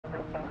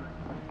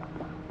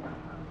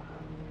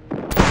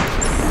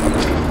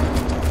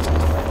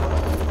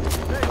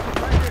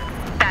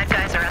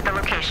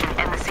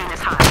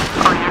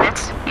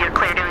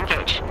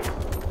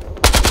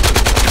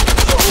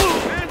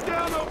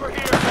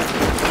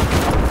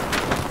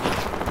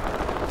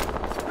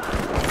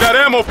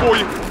Got ammo for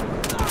you.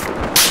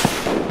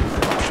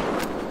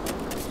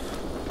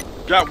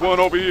 Got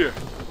one over here.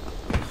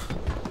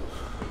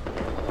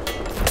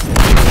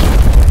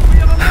 We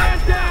have a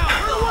man down!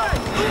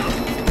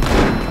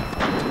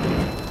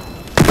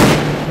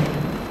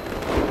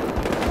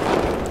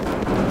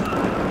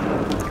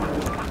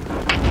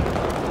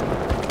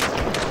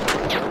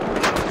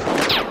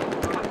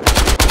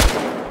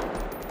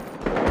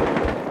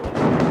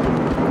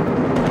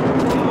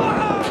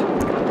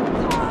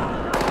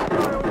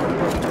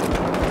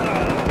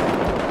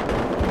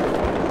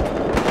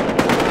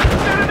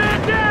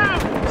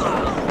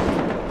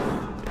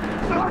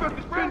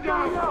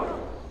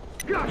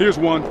 Here's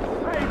one.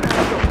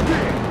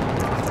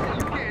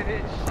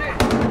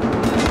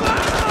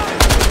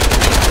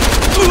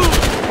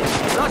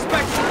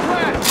 Suspect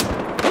suppressed!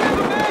 We have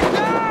a man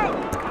down!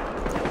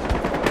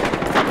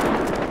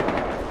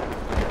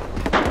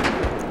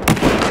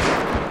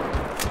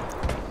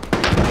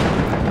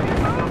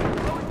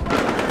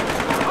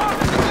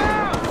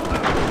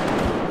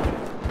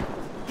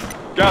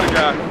 Got a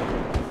guy.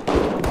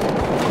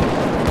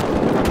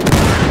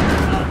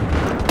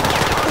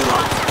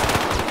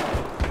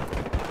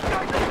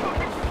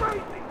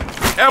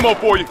 Ammo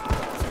for you.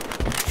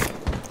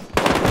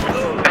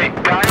 Hey,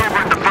 guy over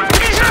at the front.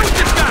 Shoot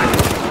this guy!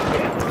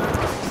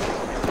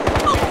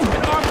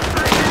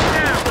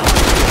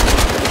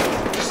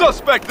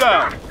 Suspect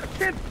down.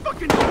 Can't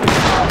fucking...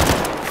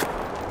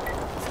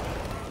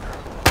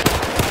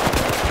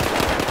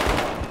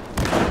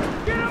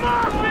 Get him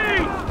off me!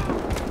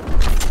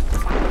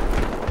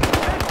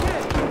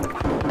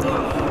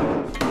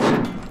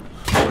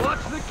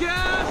 Watch the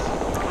gas!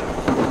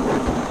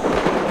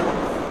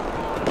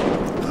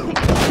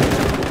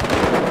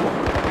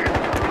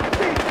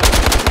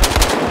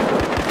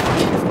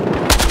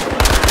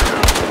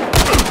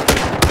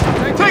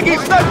 Taking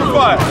sniper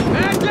fire.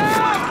 Man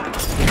down!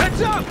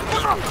 Heads up!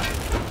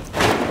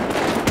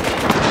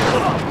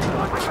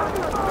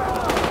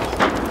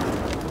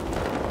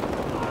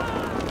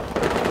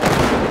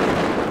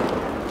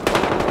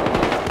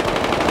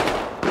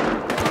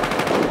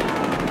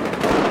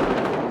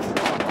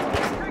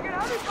 Taking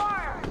heavy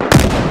fire!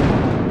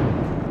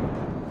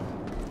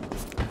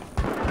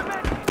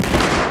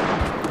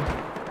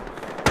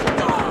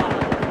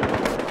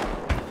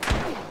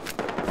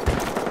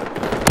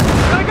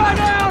 Got a guy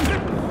down!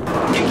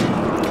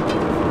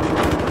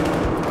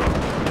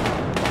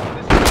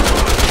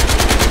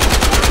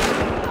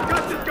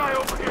 Got this guy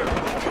over here!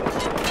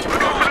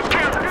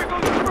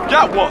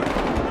 Got one.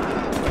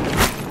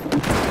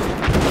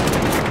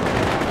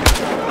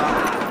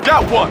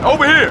 Got one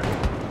over here.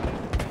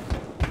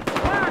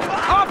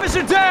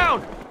 Officer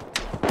down!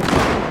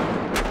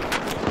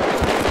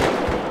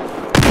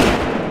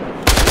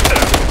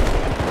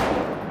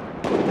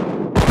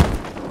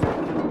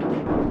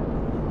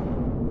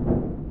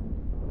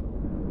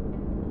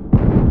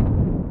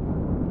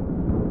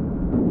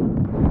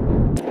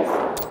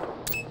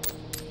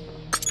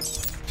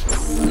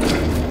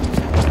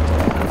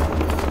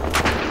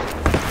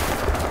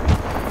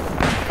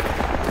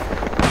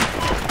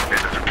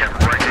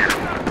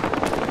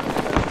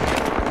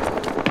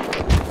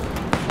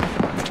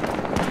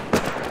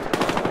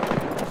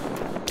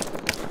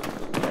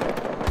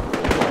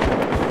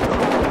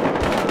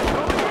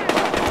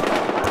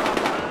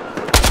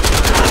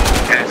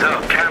 Heads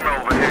up, camera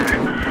over here.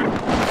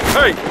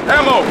 Hey,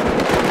 ammo.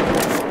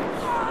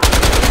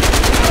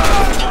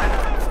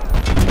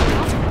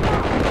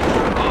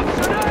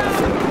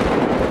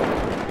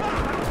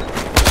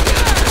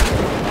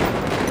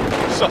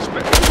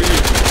 Suspect over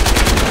here.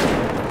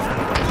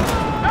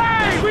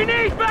 Hey, we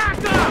need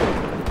backup!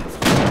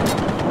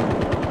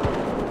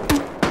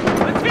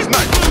 Let's get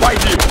Sniper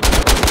right here.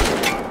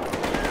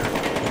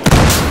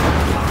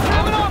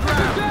 have an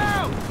officer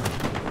down!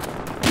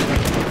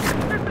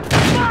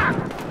 Fuck!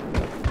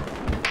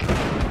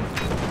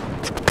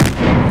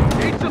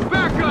 Need some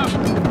backup!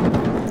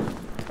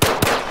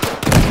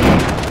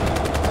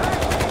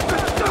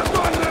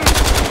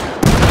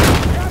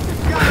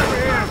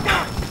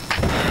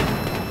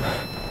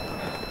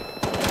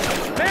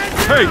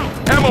 Hey,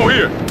 ammo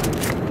here.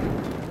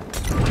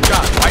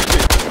 Got it right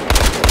there.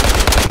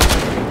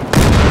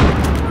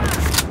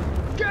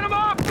 Get him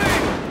off me!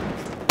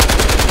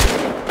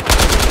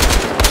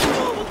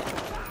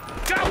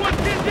 Got one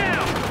pinned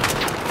down!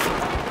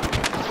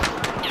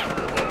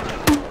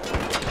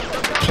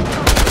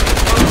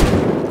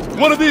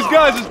 One of these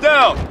guys is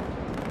down.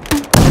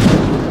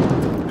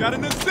 Got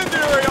an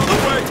incendiary on the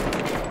way.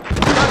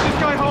 Got this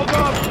guy hauled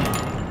up!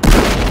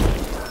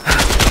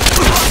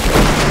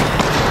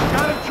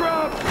 Got him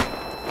trapped!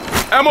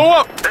 Ammo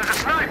up. There's a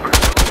sniper.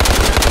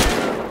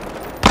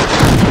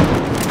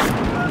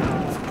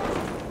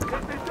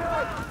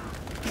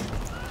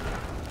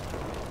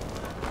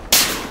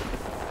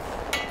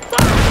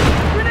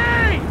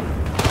 Grenade!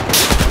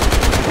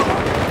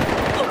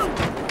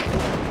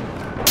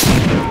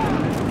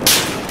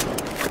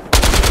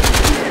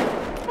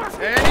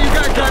 And you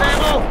guys got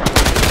ammo?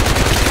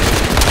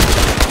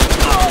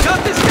 Got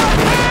this guy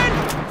pinned!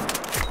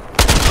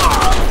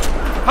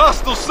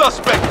 Hostile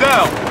suspect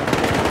down.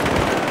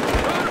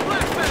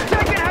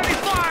 Taking heavy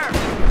fire!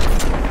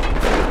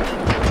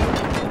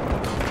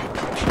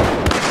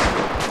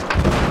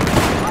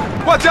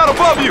 Watch out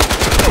above you.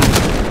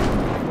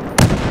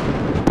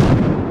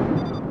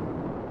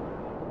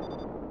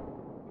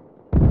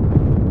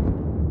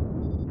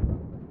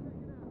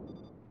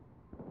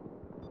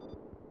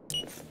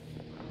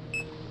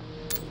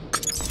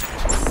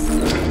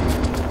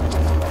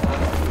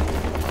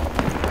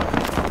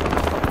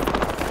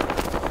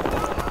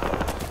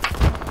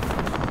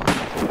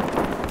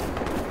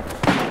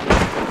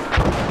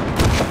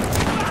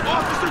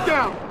 Officer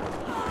down!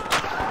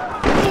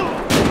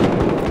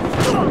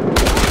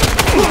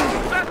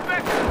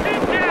 Suspect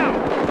pinned down!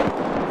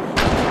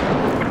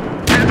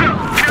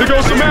 Here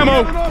goes some ammo.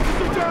 An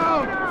officer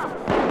down!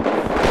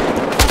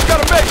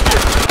 Gotta make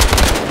it.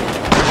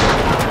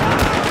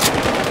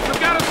 We've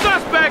got a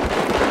suspect!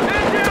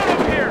 Man down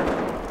up here!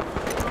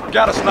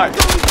 Got a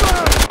sniper.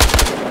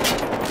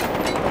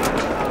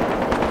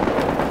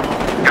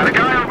 Got a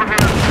guy over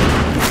here.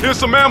 Here's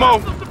some ammo.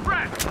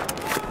 Suppressed!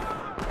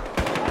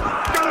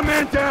 Got a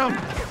man down.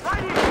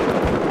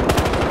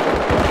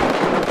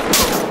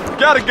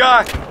 Got a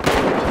guy.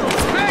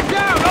 Man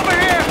down! Over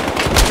here!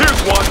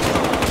 Here's one.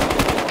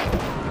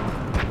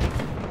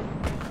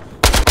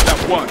 Got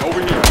one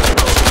over here.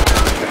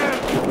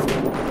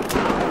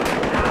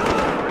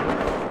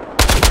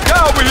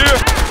 Guy over here.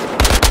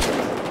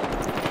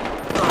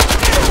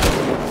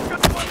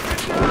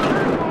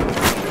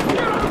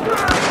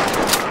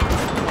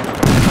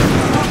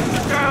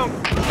 Down!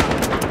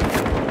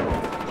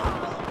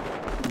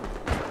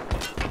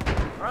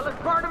 Alright, let's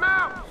burn him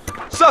out!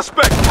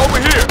 Suspect over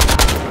here.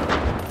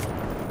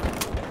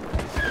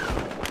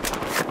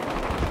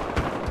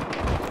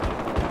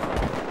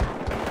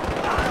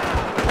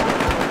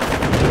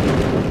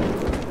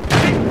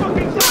 Hey,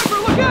 fucking sniper,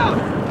 look out!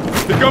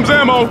 Here comes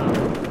ammo.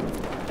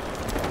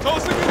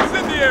 Tossing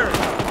incendiary.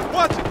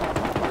 Watch it.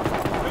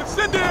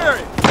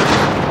 Incendiary.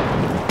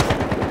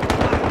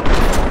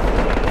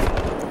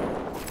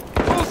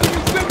 Tossing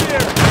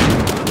incendiary.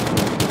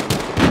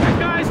 That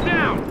guy's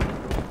down!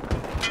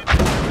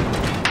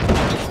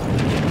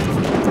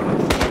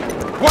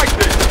 Right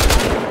there.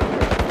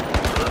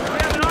 We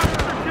have an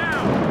officer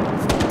down!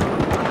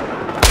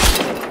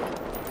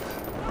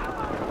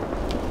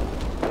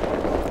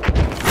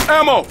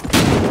 Ammo.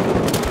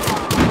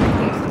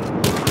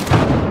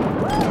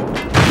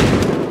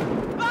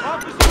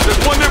 There's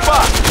one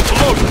nearby.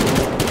 Below you.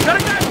 Got a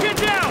guy pinned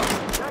down!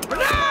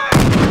 Grenade!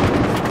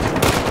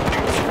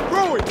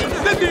 Throwing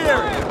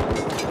incendiary.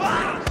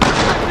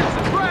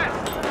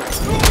 Suppressed!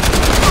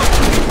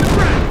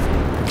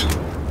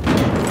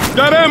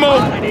 Got ammo.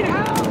 I need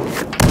help!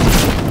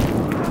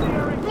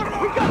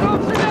 We got an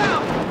officer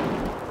down!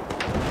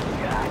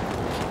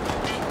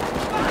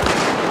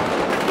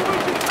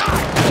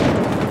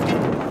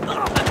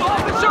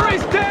 Officer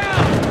is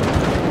down!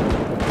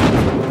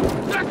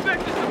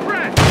 Suspect is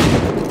suppressed!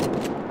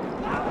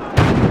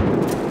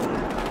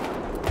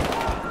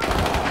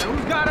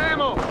 Who's got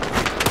ammo?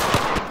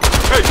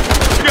 Hey,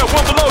 you got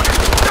one below you.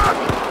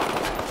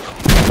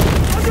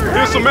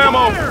 Here's some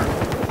ammo.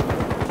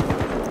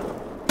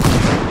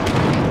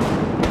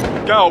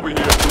 Guy over here.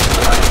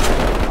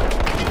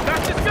 Got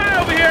this guy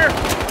over here!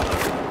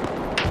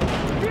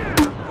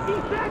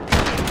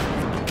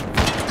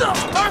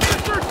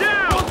 Officer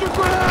down!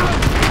 Underground!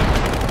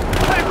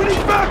 Hey, we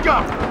need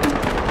backup!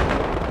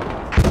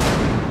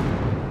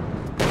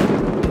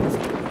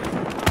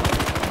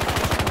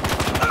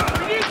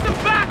 We need some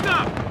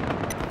backup!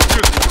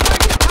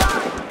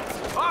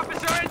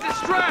 Officer in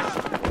distress!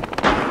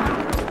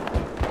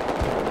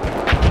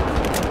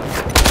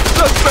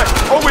 Suspect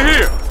over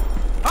here.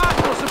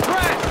 Hostile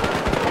suppressed!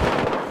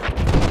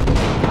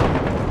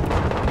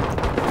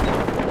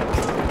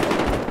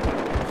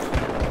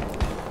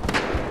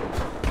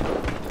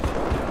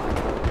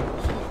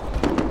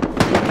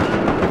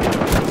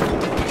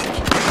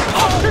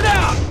 Officer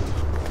down!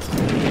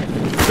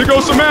 Here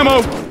goes some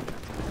ammo.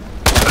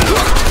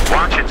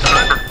 Watch it,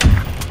 sniper.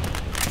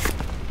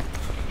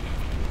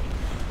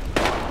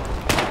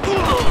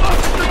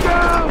 Officer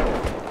down.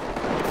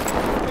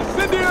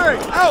 Incendiary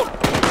out.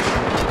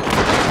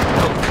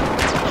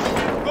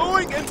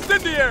 Going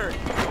incendiary.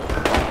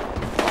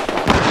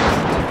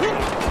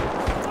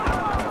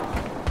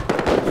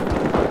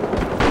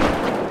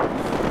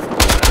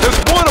 There's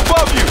one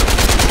above you.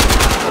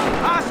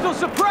 Hostile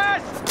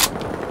suppressed!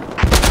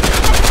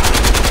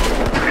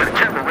 Got a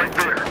camera right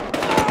there.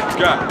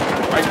 Guy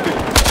right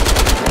there.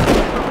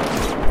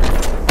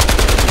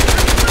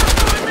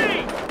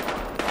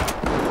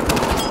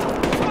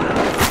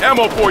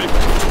 Ammo for you.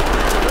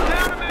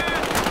 Down a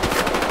man!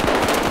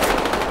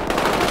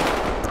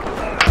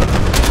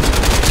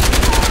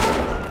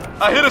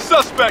 I hit a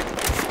suspect.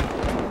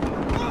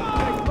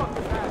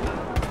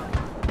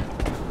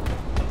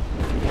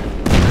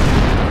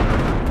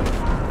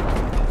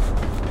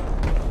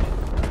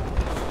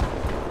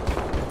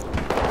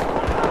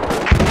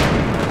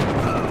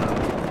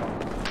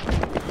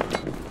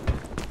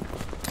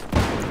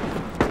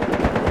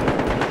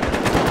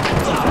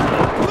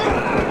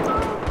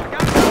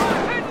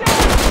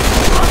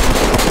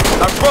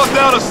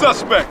 down a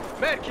suspect.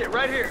 Med kit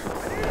right here.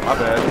 My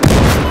bad.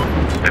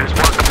 There's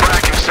one at the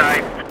fracking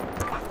site.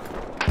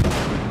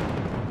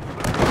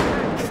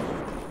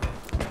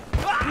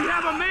 We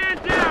have a man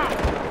down!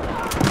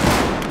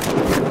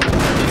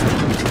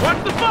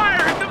 Watch the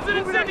fire! Here comes an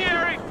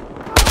incendiary!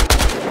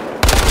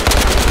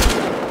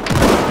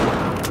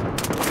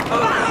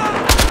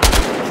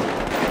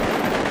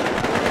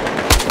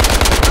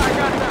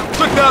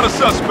 Took down a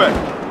suspect.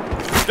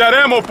 Got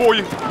ammo for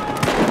you.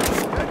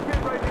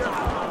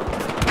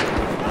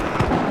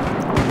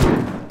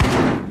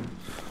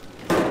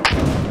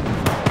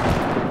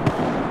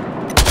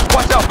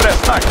 Watch out for that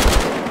sniper.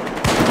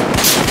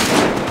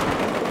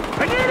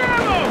 I need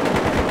ammo!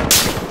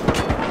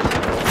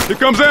 Here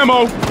comes ammo.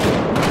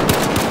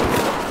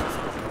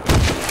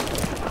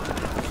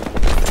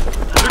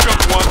 Here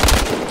comes one.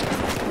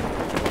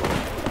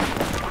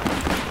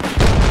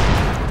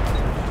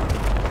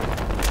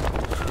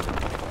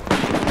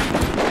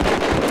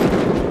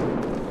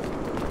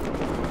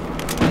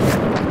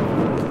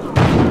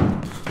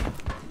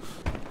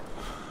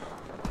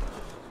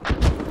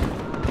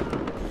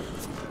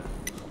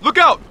 Look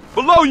out!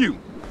 Below you!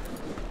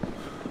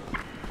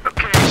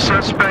 Okay,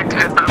 suspect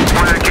at the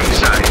fracking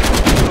site.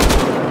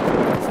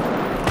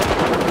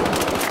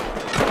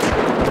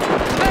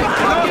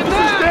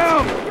 Officer's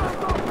down!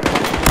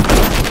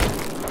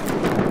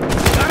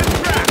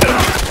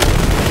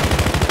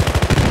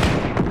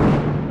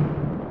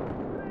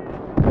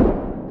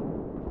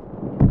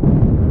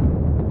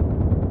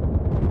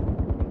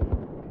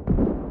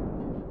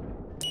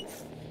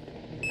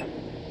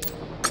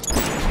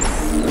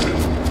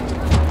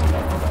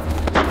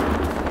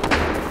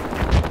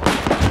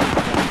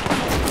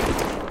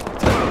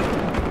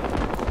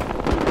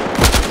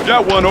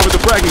 Got one over the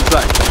bragging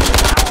site.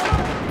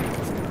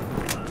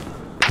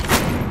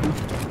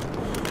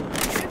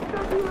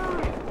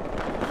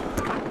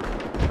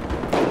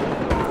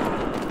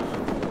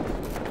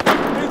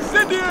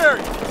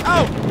 Incendiary!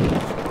 Out!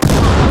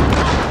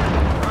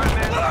 Alright,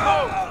 man, let's go!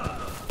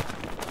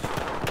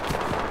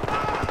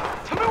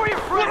 Tell me where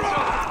your friends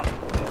are!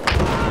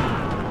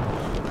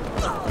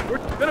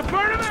 We're gonna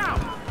burn them out!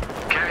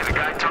 Okay, the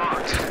guy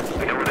talked.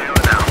 We know where they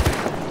are now.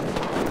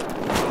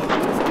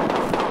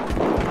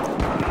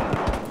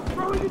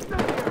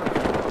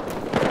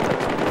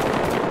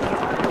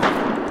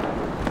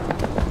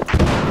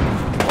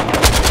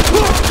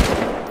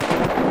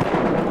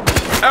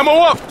 Ammo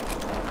up!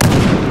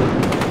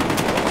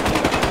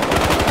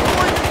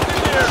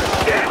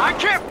 I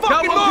can't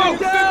fucking move!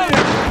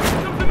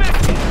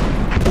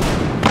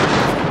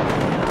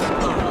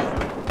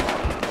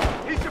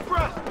 He's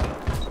suppressed!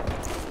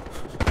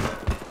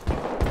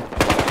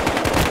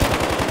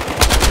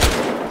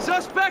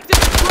 Suspect is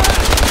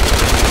suppressed!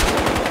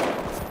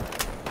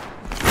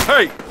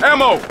 Hey,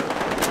 ammo!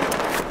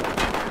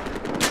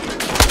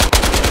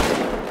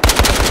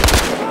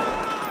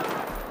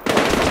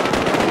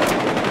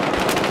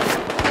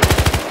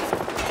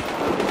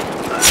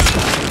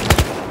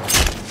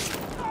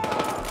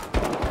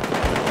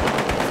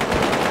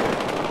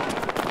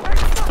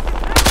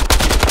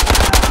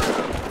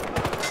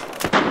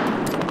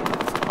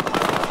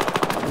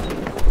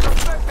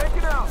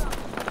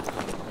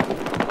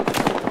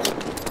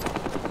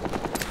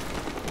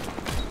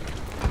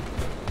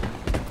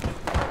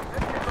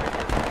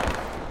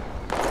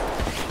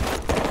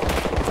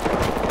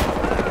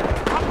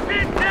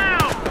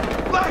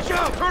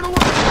 Turn away!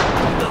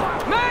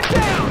 Man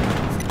down!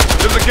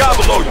 There's a guy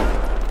below you.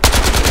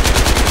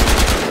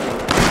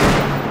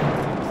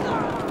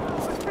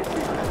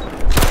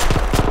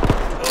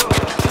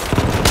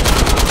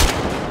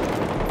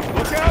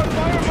 Look out,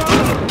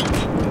 fireball!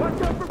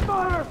 Watch out for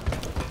fire!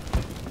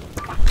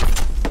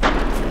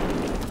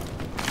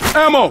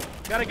 Ammo!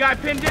 Got a guy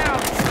pinned down!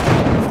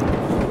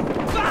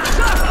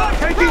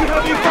 Taking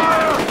heavy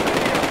fire!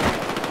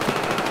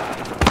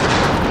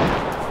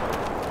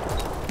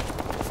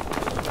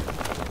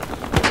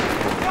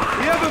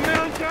 We have a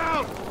man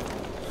down!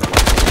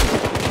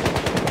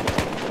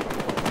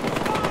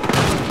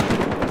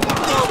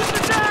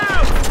 Officer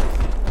down!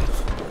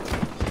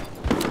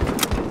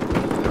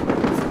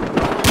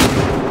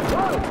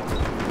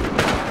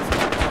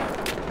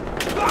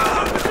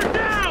 Officer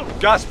down!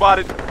 Guy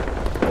spotted.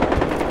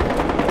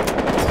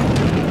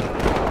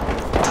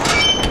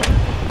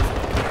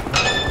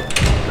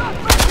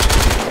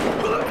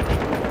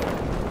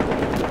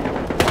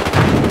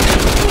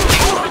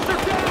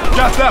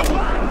 Got that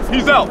one.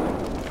 He's out.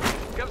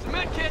 Comes the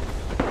med kit.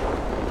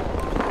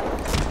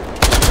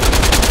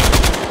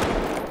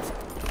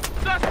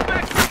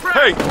 Suspect suppressed.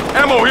 Hey,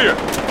 ammo here.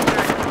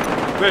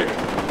 There.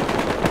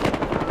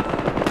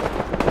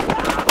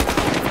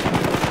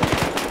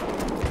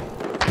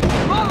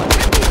 Oh,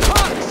 hit these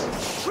punks!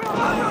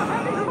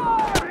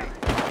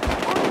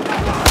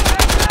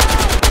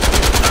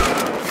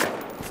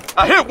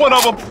 I hit one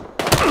of them.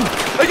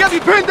 They got me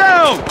pinned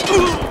down.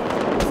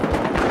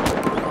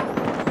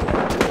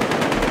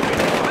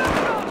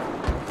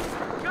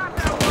 Got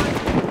that one!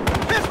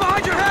 Fist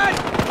behind your head!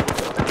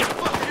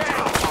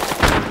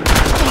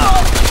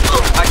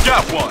 I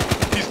got one.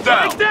 He's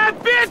down. Like that!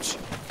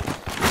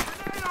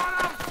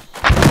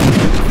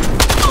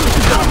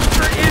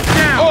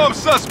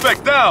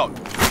 down.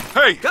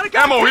 Hey,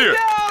 ammo here.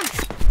 Down.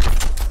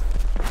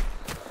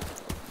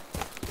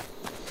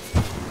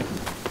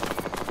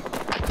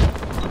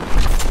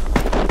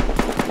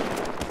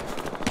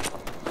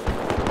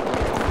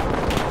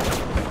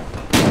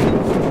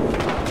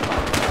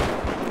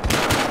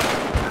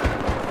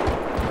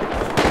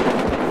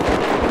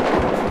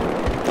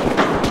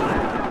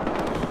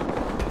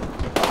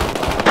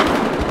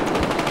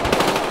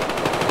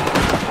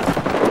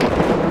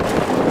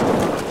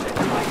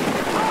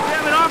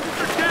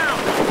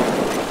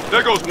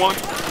 There goes one.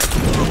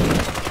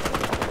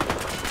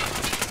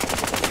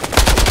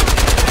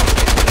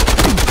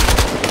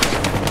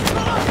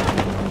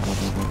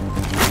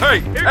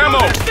 Hey, Here ammo!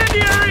 goes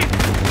incendiary!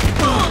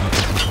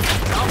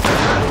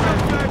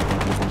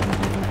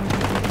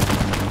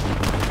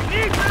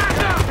 Need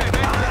backup!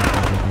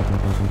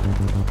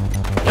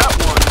 Got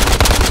one.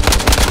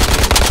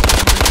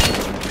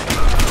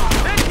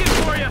 Thank you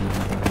for you!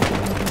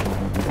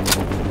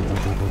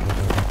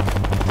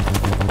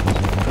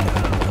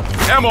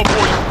 Ammo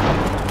for you.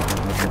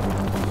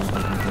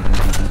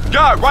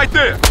 Guy, right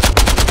there.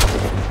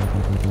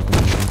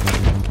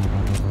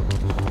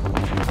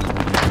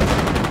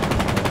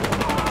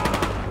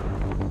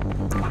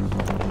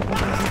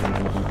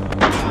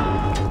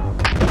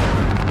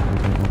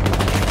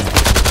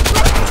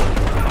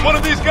 One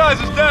of these guys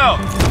is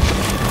down.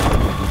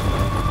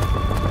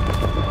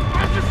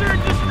 Officer in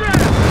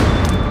distress!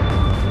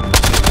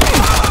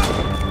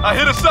 I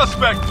hit a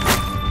suspect.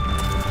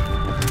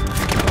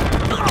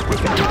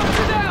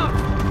 Officer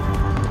down!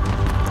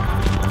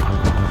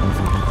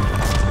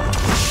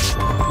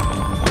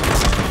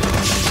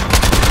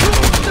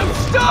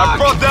 I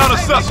brought down a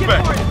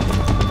suspect.